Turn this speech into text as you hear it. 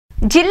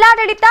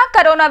ಜಿಲ್ಲಾಡಳಿತ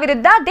ಕೊರೋನಾ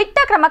ವಿರುದ್ಧ ದಿಟ್ಟ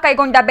ಕ್ರಮ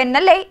ಕೈಗೊಂಡ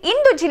ಬೆನ್ನಲ್ಲೇ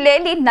ಇಂದು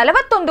ಜಿಲ್ಲೆಯಲ್ಲಿ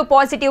 41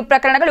 ಪಾಸಿಟಿವ್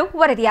ಪ್ರಕರಣಗಳು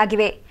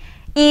ವರದಿಯಾಗಿವೆ.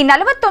 ಈ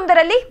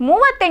 41ರಲ್ಲಿ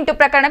 38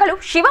 ಪ್ರಕರಣಗಳು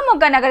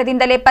ಶಿವಮೊಗ್ಗ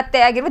ನಗರದಿಂದಲೇ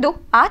ಪತ್ತೆಯಾಗಿರುವುದು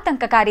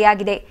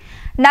ಆತಂಕಕಾರಿಯಾಗಿದೆ.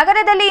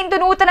 ನಗರದಲ್ಲಿ ಇಂದು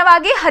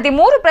ನೂತನವಾಗಿ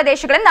 13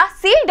 ಪ್ರದೇಶಗಳನ್ನು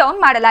ಸೀಲ್ ಡೌನ್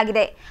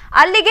ಮಾಡಲಾಗಿದೆ.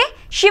 ಅಲ್ಲಿಗೆ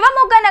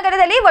ಶಿವಮೊಗ್ಗ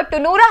ನಗರದಲ್ಲಿ ಒಟ್ಟು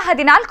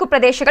 114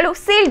 ಪ್ರದೇಶಗಳು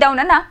ಸೀಲ್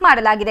ಡೌನ್ ಅನ್ನು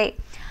ಮಾಡಲಾಗಿದೆ.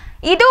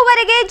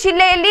 ಇದುವರೆಗೆ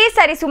ಜಿಲ್ಲೆಯಲ್ಲಿ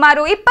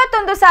ಸರಿಸುಮಾರು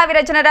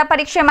 21,000 ಜನರ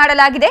ಪರೀಕ್ಷೆ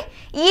ಮಾಡಲಾಗಿದೆ.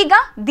 ಈಗ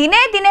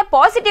ದಿನೇ ದಿನೇ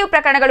ಪಾಸಿಟಿವ್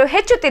ಪ್ರಕರಣಗಳು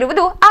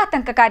ಹೆಚ್ಚುತ್ತಿರುವುದು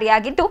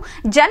ಆತಂಕಕಾರಿಯಾಗಿದ್ದು,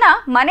 ಜನ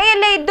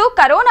ಮನೆಯಲ್ಲೇ ಇದ್ದು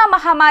ಕೊರೋನಾ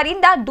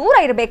ಮಹಾಮಾರಿಯಿಂದ ದೂರ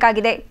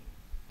ಇರಬೇಕಾಗಿದೆ.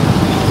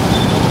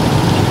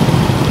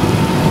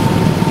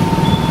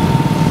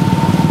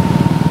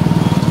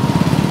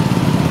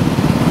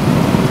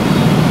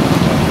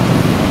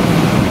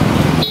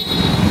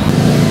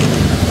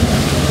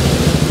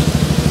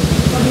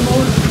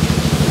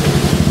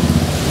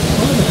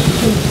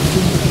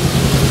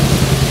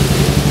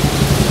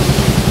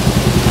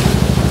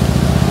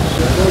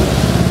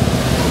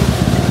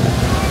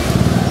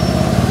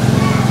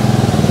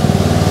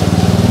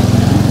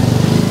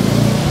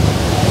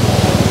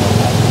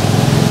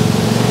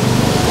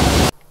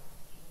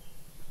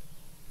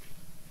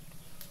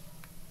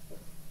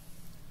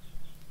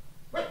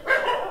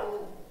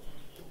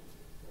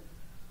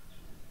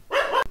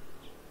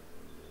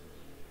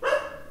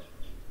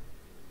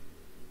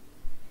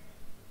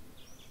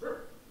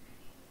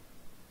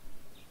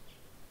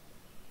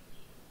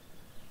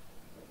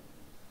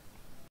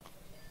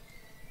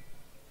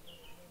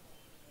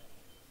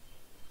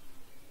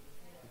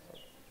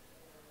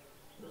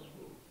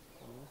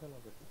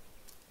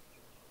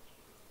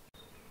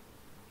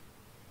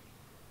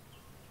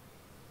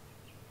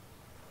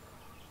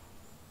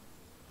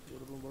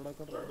 बड़ा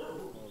कर रहा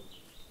है।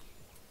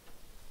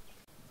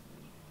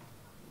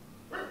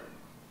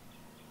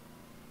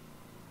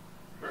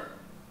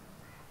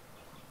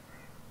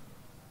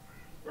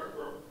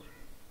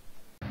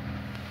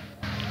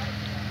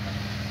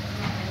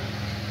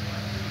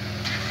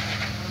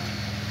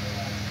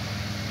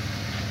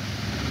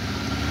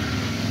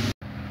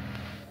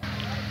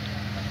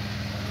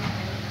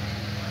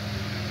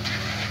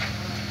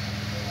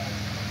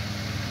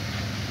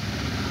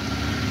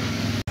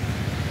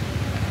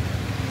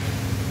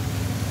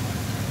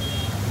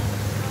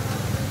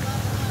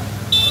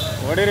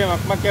 ಹೊಡಿರಿ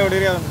ಮಕ್ಕಕ್ಕೆ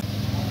ಹೊಡಿರಿ ಅದನ್ನು.